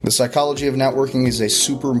The psychology of networking is a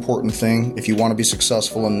super important thing if you want to be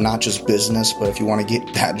successful in not just business, but if you want to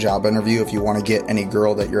get that job interview, if you want to get any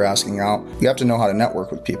girl that you're asking out, you have to know how to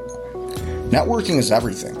network with people. Networking is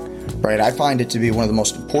everything, right? I find it to be one of the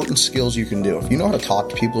most important skills you can do. If you know how to talk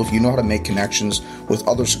to people, if you know how to make connections with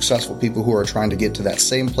other successful people who are trying to get to that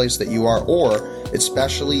same place that you are, or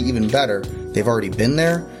especially even better, they've already been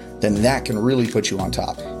there, then that can really put you on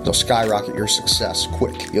top. It'll skyrocket your success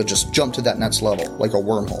quick. You'll just jump to that next level like a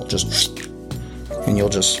wormhole, and you'll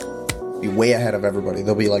just be way ahead of everybody.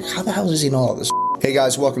 They'll be like, how the hell does he know all this? Hey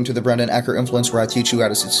guys, welcome to the Brendan Ecker Influence, where I teach you how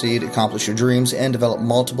to succeed, accomplish your dreams, and develop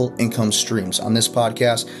multiple income streams. On this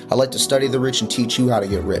podcast, I like to study the rich and teach you how to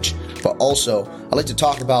get rich. But also, I like to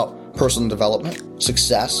talk about personal development,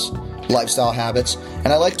 success, lifestyle habits, and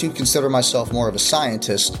I like to consider myself more of a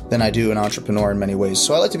scientist than I do an entrepreneur in many ways.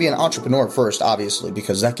 So I like to be an entrepreneur first, obviously,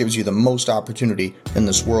 because that gives you the most opportunity in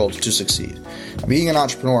this world to succeed. Being an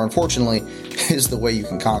entrepreneur, unfortunately, is the way you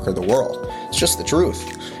can conquer the world. It's just the truth.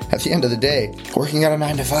 At the end of the day, working at a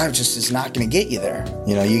 9-to-5 just is not going to get you there.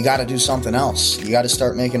 You got to do something else. You got to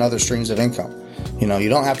start making other streams of income. You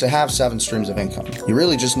don't have to have 7 streams of income. You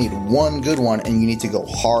really just need one good one, and you need to go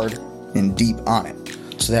hard and deep on it.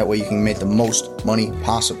 So that way you can make the most money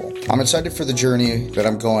possible. I'm excited for the journey that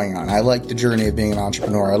I'm going on. I like the journey of being an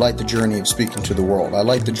entrepreneur. I like the journey of speaking to the world. I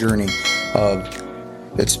like the journey of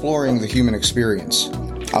exploring the human experience.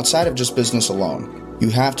 Outside of just business alone,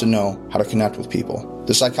 you have to know how to connect with people.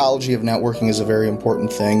 The psychology of networking is a very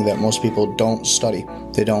important thing that most people don't study.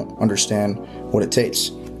 They don't understand what it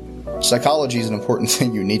takes. Psychology is an important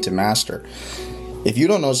thing you need to master. If you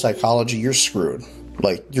don't know psychology, you're screwed.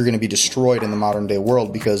 You're going to be destroyed in the modern day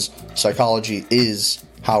world, because psychology is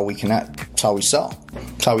how we connect. It's how we sell.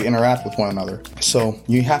 It's how we interact with one another. So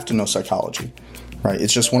you have to know psychology, right?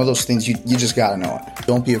 It's just one of those things you just got to know it.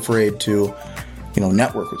 Don't be afraid to,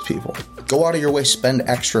 network with people. Go out of your way, spend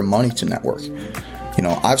extra money to network.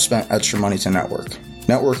 I've spent extra money to network.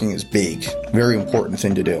 Networking is big, very important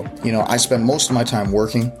thing to do. I spend most of my time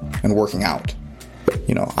working and working out.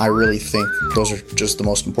 I really think those are just the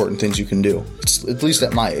most important things you can do. At least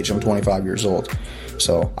at my age, I'm 25 years old.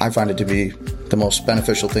 So I find it to be the most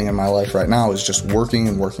beneficial thing in my life right now is just working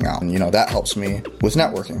and working out. And, that helps me with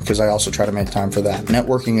networking, because I also try to make time for that.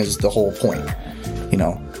 Networking is the whole point.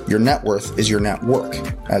 Your net worth is your net work,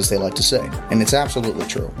 as they like to say. And it's absolutely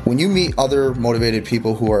true. When you meet other motivated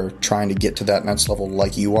people who are trying to get to that next level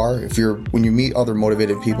like you are, when you meet other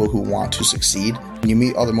motivated people who want to succeed, when you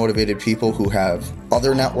meet other motivated people who have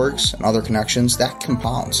other networks and other connections, that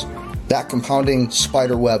compounds. That compounding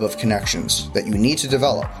spider web of connections that you need to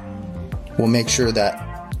develop will make sure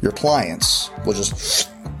that your clients will just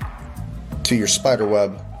to your spider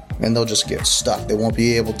web, and they'll just get stuck. They won't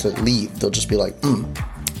be able to leave. They'll just be like,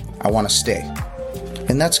 I want to stay.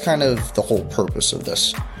 And that's kind of the whole purpose of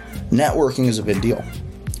this. Networking is a big deal.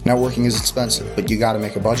 Networking is expensive, but you got to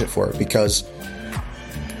make a budget for it, because,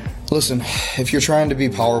 listen, if you're trying to be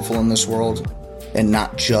powerful in this world and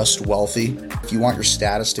not just wealthy, if you want your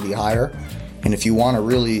status to be higher, and if you want to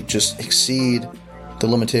really just exceed the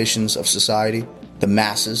limitations of society, the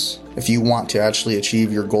masses, if you want to actually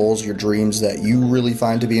achieve your goals, your dreams that you really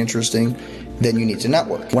find to be interesting, then you need to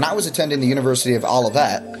network. When I was attending the University of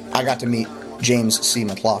Olivet, I got to meet James C.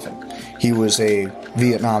 McLaughlin. He was a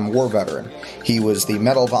Vietnam War veteran. He was the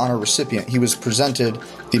Medal of Honor recipient. He was presented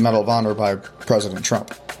the Medal of Honor by President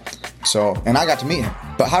Trump. And I got to meet him.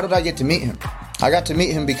 But how did I get to meet him? I got to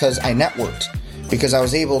meet him because I networked, because I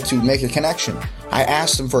was able to make a connection. I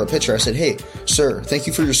asked him for a picture. I said, hey, sir, thank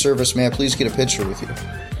you for your service. May I please get a picture with you?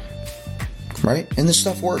 Right? And this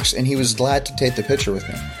stuff works. And he was glad to take the picture with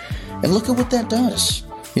me. And look at what that does.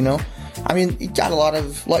 It got a lot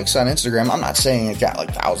of likes on Instagram. I'm not saying it got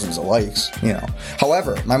thousands of likes,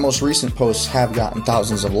 However, my most recent posts have gotten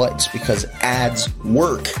thousands of likes because ads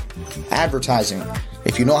work. Advertising,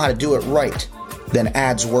 if you know how to do it right, then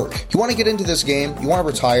ads work. You want to get into this game, you want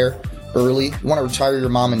to retire early, you want to retire your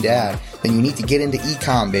mom and dad, then you need to get into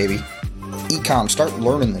e-com, baby. E-com, start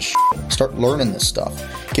learning this shit. Start learning this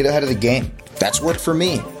stuff. Get ahead of the game. That's worked for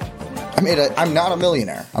me. I'm not a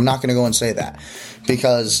millionaire. I'm not going to go and say that,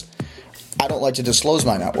 because I don't like to disclose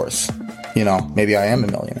my net worth. Maybe I am a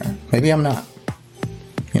millionaire. Maybe I'm not.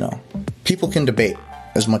 People can debate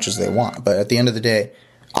as much as they want, but at the end of the day,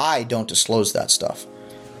 I don't disclose that stuff.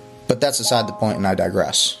 But that's aside the point, and I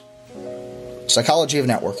digress. Psychology of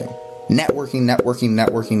networking. Networking.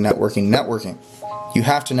 You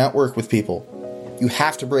have to network with people. You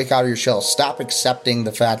have to break out of your shell. Stop accepting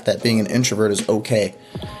the fact that being an introvert is okay.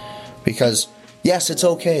 Because, yes, it's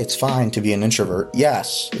okay. It's fine to be an introvert.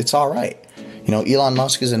 Yes, it's all right. Elon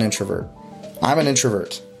Musk is an introvert. I'm an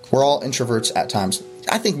introvert. We're all introverts at times.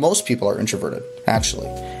 I think most people are introverted, actually.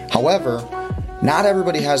 However, not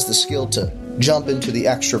everybody has the skill to jump into the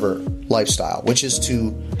extrovert lifestyle, which is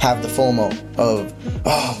to have the FOMO of,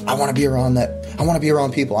 oh, I want to be around that. I want to be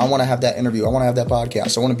around people. I want to have that interview. I want to have that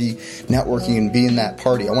podcast. I want to be networking and be in that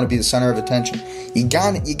party. I want to be the center of attention. You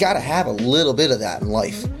got to have a little bit of that in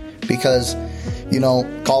life because,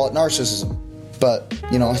 call it narcissism. But, at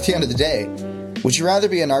the end of the day, would you rather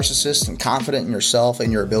be a narcissist and confident in yourself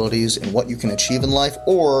and your abilities and what you can achieve in life?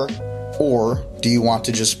 Or do you want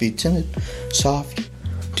to just be timid, soft?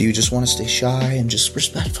 Do you just want to stay shy and just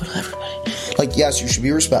respectful to everybody? Like, yes, you should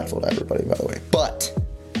be respectful to everybody, by the way. But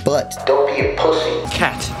don't be a pussy.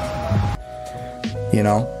 Cat.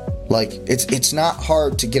 It's not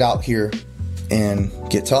hard to get out here and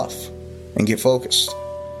get tough and get focused.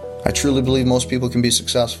 I truly believe most people can be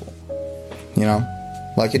successful.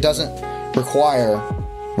 It doesn't require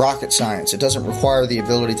rocket science. It doesn't require the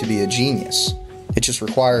ability to be a genius. It just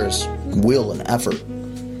requires will and effort.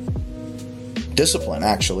 Discipline,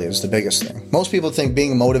 actually, is the biggest thing. Most people think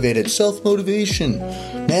being motivated, self-motivation,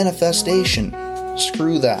 manifestation.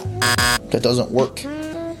 Screw that. That doesn't work.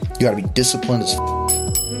 You gotta be disciplined as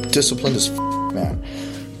Disciplined as man.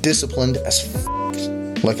 Disciplined as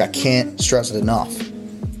Like, I can't stress it enough.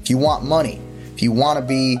 If you want money, if you want to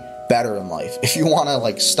be better in life, if you want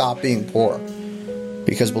to, stop being poor,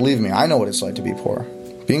 because believe me, I know what it's like to be poor.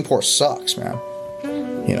 Being poor sucks, man.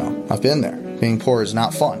 I've been there. Being poor is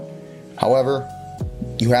not fun. However,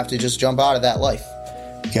 you have to just jump out of that life.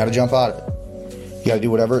 You got to jump out of it. You got to do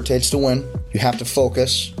whatever it takes to win. You have to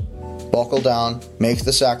focus, buckle down, make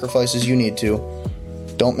the sacrifices you need to.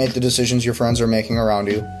 Don't make the decisions your friends are making around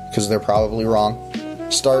you because they're probably wrong.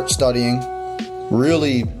 Start studying.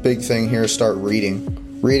 Really big thing here is start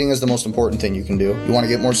reading. Reading is the most important thing you can do. You want to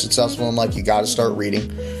get more successful in life, you got to start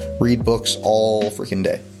reading. Read books all freaking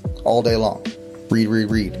day. All day long. Read.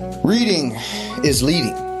 Reading is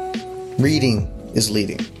leading. Reading is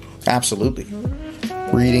leading. Absolutely.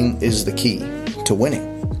 Reading is the key to winning.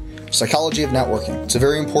 Psychology of networking. It's a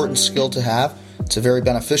very important skill to have. It's a very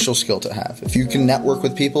beneficial skill to have. If you can network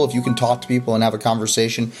with people, if you can talk to people and have a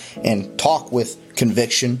conversation and talk with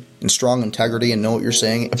conviction and strong integrity and know what you're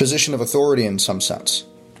saying, a position of authority in some sense.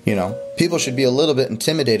 People should be a little bit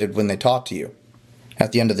intimidated when they talk to you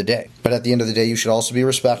at the end of the day. But at the end of the day, you should also be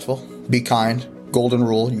respectful, be kind. Golden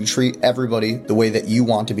rule, you treat everybody the way that you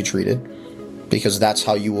want to be treated because that's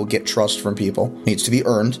how you will get trust from people. It needs to be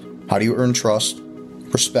earned. How do you earn trust?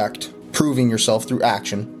 Respect, proving yourself through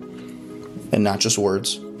action and not just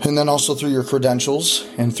words. And then also through your credentials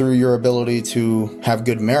and through your ability to have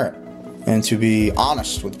good merit and to be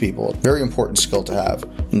honest with people. Very important skill to have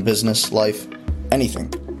in business, life,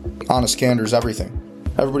 anything. Honest candor is everything.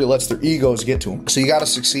 Everybody lets their egos get to them. So you got to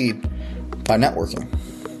succeed by networking.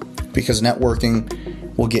 Because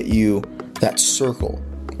networking will get you that circle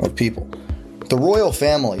of people. The royal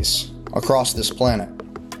families across this planet,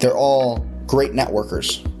 they're all great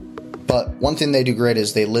networkers. But one thing they do great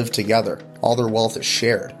is they live together. All their wealth is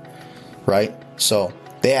shared, right? So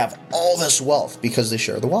they have all this wealth because they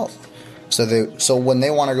share the wealth. So when they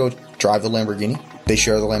want to go drive the Lamborghini, they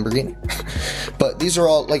share the Lamborghini. But these are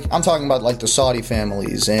all, I'm talking about the Saudi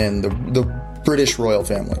families and the British royal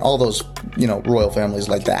family, all those, royal families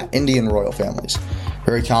like that, Indian royal families,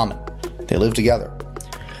 very common. They live together.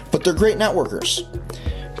 But they're great networkers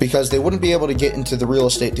because they wouldn't be able to get into the real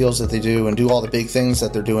estate deals that they do and do all the big things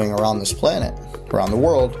that they're doing around this planet, around the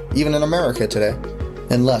world, even in America today,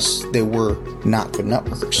 unless they were not good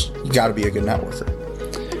networkers. You got to be a good networker.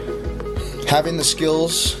 Having the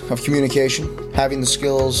skills of communication, having the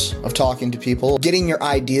skills of talking to people, getting your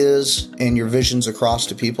ideas and your visions across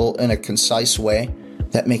to people in a concise way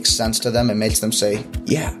that makes sense to them and makes them say,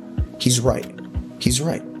 yeah, he's right,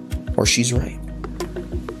 or she's right.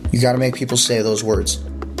 You got to make people say those words.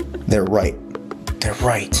 They're right. They're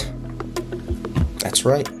right. That's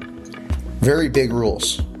right. Very big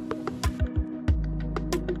rules.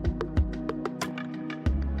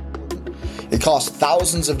 It costs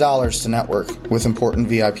thousands of dollars to network with important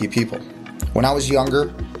VIP people. When I was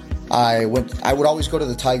younger, I would always go to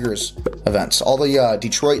the Tigers events. All the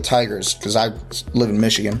Detroit Tigers, because I live in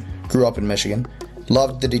Michigan, grew up in Michigan,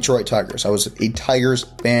 loved the Detroit Tigers. I was a Tigers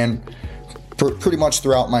fan pretty much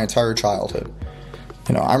throughout my entire childhood.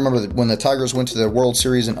 I remember when the Tigers went to the World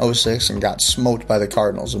Series in 2006 and got smoked by the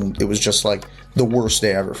Cardinals, and it was just the worst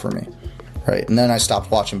day ever for me, right? And then I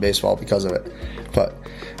stopped watching baseball because of it. But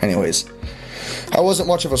anyways, I wasn't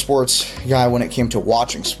much of a sports guy when it came to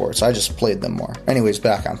watching sports. I just played them more. Anyways,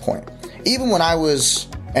 back on point. Even when I was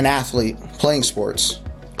an athlete playing sports,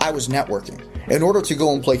 I was networking. In order to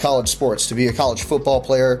go and play college sports, to be a college football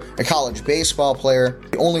player, a college baseball player,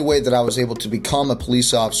 the only way that I was able to become a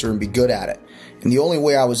police officer and be good at it, and the only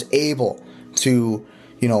way I was able to,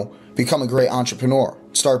 become a great entrepreneur,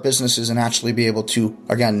 start businesses, and actually be able to,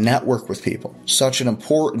 again, network with people. Such an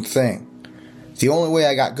important thing. The only way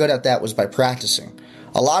I got good at that was by practicing.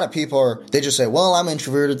 A lot of people they just say, well, I'm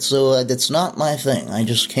introverted, so that's not my thing. I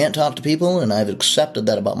just can't talk to people, and I've accepted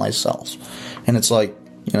that about myself. And it's like,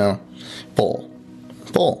 bull.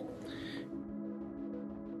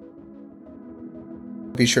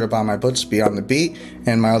 Be sure to buy my books, Beyond the Beat,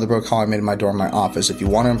 and my other book, How I Made My Door My Office, if you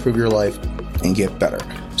want to improve your life and get better.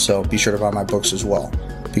 So be sure to buy my books as well,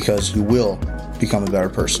 because you will become a better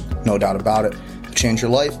person. No doubt about it. Change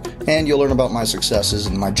your life, and you'll learn about my successes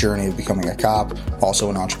and my journey of becoming a cop, also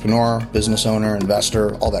an entrepreneur, business owner,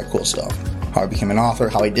 investor, all that cool stuff. How I became an author,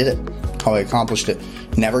 how I did it, how I accomplished it,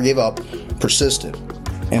 never gave up, persisted,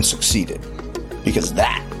 and succeeded. Because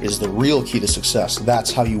that is the real key to success.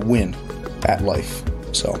 That's how you win at life.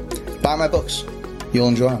 So, buy my books. You'll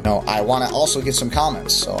enjoy them. Now, I want to also get some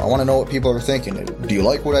comments, so I want to know what people are thinking. Do you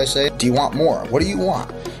like what I say? Do you want more? What do you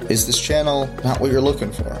want? Is this channel not what you're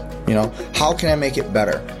looking for? How can I make it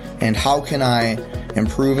better? And how can I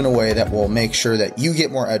improve in a way that will make sure that you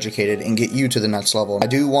get more educated and get you to the next level? I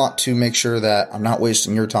do want to make sure that I'm not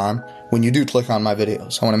wasting your time when you do click on my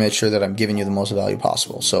videos. I want to make sure that I'm giving you the most value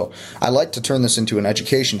possible. So I like to turn this into an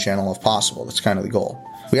education channel if possible. That's kind of the goal.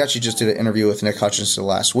 We actually just did an interview with Nick Hutchinson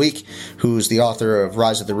last week, who's the author of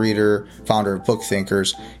Rise of the Reader, founder of Book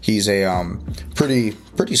Thinkers. He's a pretty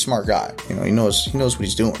smart guy. He knows what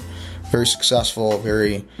he's doing. Very successful,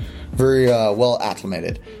 very well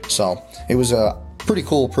acclimated. So it was a pretty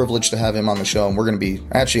cool privilege to have him on the show, and we're going to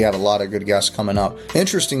actually have a lot of good guests coming up.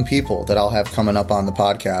 Interesting people that I'll have coming up on the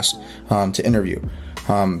podcast to interview.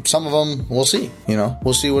 Some of them we'll see.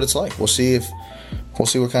 We'll see what it's like. We'll see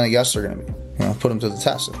what kind of guests they're going to be. Put them to the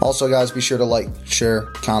test. Also, guys, be sure to like, share,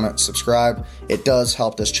 comment, subscribe. It does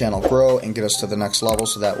help this channel grow and get us to the next level,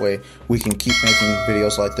 so that way we can keep making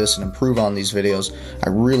videos like this and improve on these videos.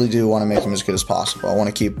 I really do want to make them as good as possible. I want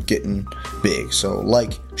to keep getting big. So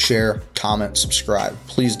like, share, comment, subscribe.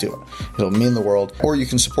 Please do it. It'll mean the world. Or you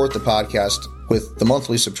can support the podcast with the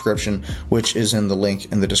monthly subscription, which is in the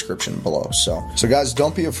link in the description below. So guys,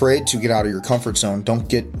 don't be afraid to get out of your comfort zone. Don't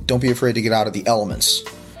be afraid to get out of the elements.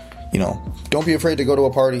 Don't be afraid to go to a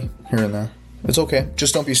party here and there. It's okay.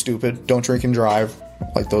 Just don't be stupid. Don't drink and drive,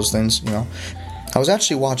 like those things, I was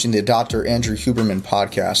actually watching the Dr. Andrew Huberman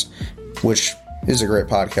podcast, which is a great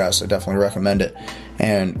podcast. I definitely recommend it.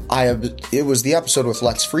 And it was the episode with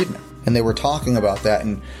Lex Fridman, and they were talking about that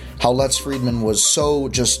and how Lex Fridman was so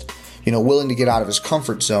just, willing to get out of his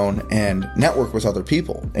comfort zone and network with other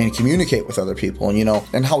people and communicate with other people,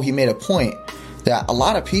 and how he made a point that a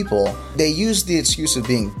lot of people, they use the excuse of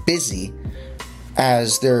being busy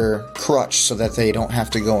as their crutch so that they don't have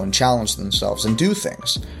to go and challenge themselves and do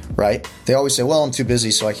things, right? They always say, well, I'm too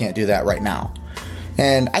busy, so I can't do that right now.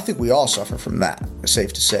 And I think we all suffer from that, it's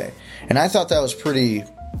safe to say. And I thought that was pretty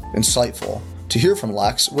insightful to hear from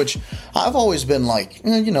Lex, which I've always been like,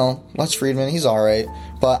 Lex Fridman, he's all right.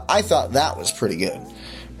 But I thought that was pretty good.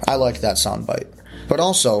 I liked that soundbite. But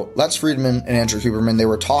also, Lex Fridman and Andrew Huberman, they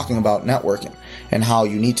were talking about networking and how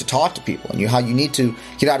you need to talk to people and how you need to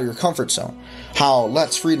get out of your comfort zone. How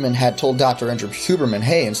Lex Fridman had told Dr. Andrew Huberman,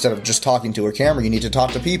 hey, instead of just talking to a camera, you need to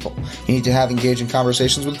talk to people. You need to have engaging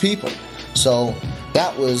conversations with people. So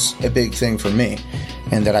that was a big thing for me,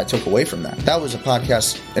 and that I took away from that. That was a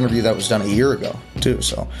podcast interview that was done a year ago, too.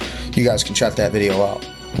 So you guys can check that video out.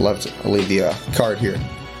 I'll leave the card here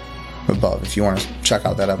above if you want to check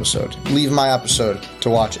out that episode. Leave my episode to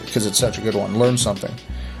watch it, because it's such a good one. Learn something.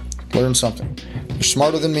 They're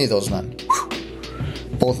smarter than me, those men.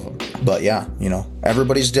 Both of them. But yeah,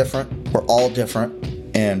 everybody's different. We're all different.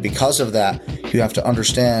 And because of that, you have to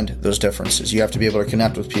understand those differences. You have to be able to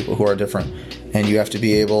connect with people who are different. And you have to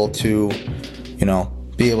be able to,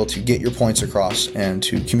 get your points across and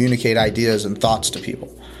to communicate ideas and thoughts to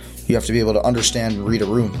people. You have to be able to understand and read a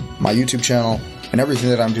room. My YouTube channel and everything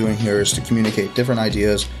that I'm doing here is to communicate different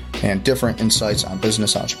ideas and different insights on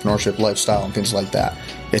business, entrepreneurship, lifestyle, and things like that.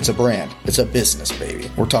 It's a brand. It's a business,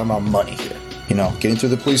 baby. We're talking about money here. Getting through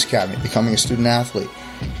the police academy, becoming a student athlete,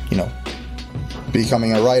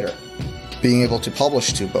 becoming a writer, being able to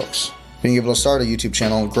publish 2 books, being able to start a YouTube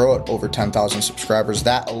channel and grow it over 10,000 subscribers.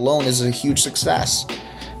 That alone is a huge success.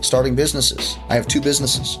 Starting businesses. I have 2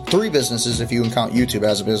 businesses. 3 businesses if you can count YouTube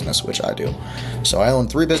as a business, which I do. So I own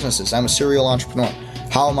 3 businesses. I'm a serial entrepreneur.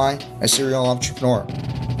 How am I a serial entrepreneur?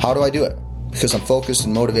 How do I do it? because I'm focused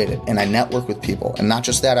and motivated, and I network with people. And not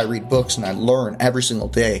just that, I read books and I learn every single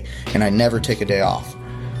day, and I never take a day off.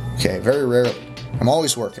 Okay, very rarely. I'm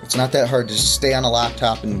always working. It's not that hard to just stay on a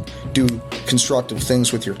laptop and do constructive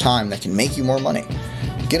things with your time that can make you more money.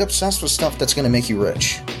 Get obsessed with stuff that's going to make you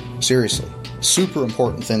rich. Seriously. Super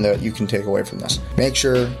important thing that you can take away from this. Make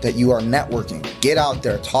sure that you are networking. Get out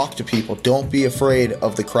there, talk to people. Don't be afraid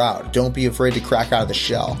of the crowd. Don't be afraid to crack out of the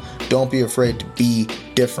shell. Don't be afraid to be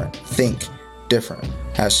different. Think different,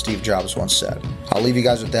 as Steve Jobs once said. I'll leave you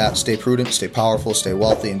guys with that. Stay prudent, stay powerful, stay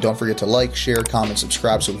wealthy, and don't forget to like, share, comment,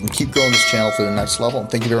 subscribe so we can keep growing this channel to the next level. And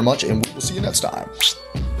thank you very much, and we'll see you next time.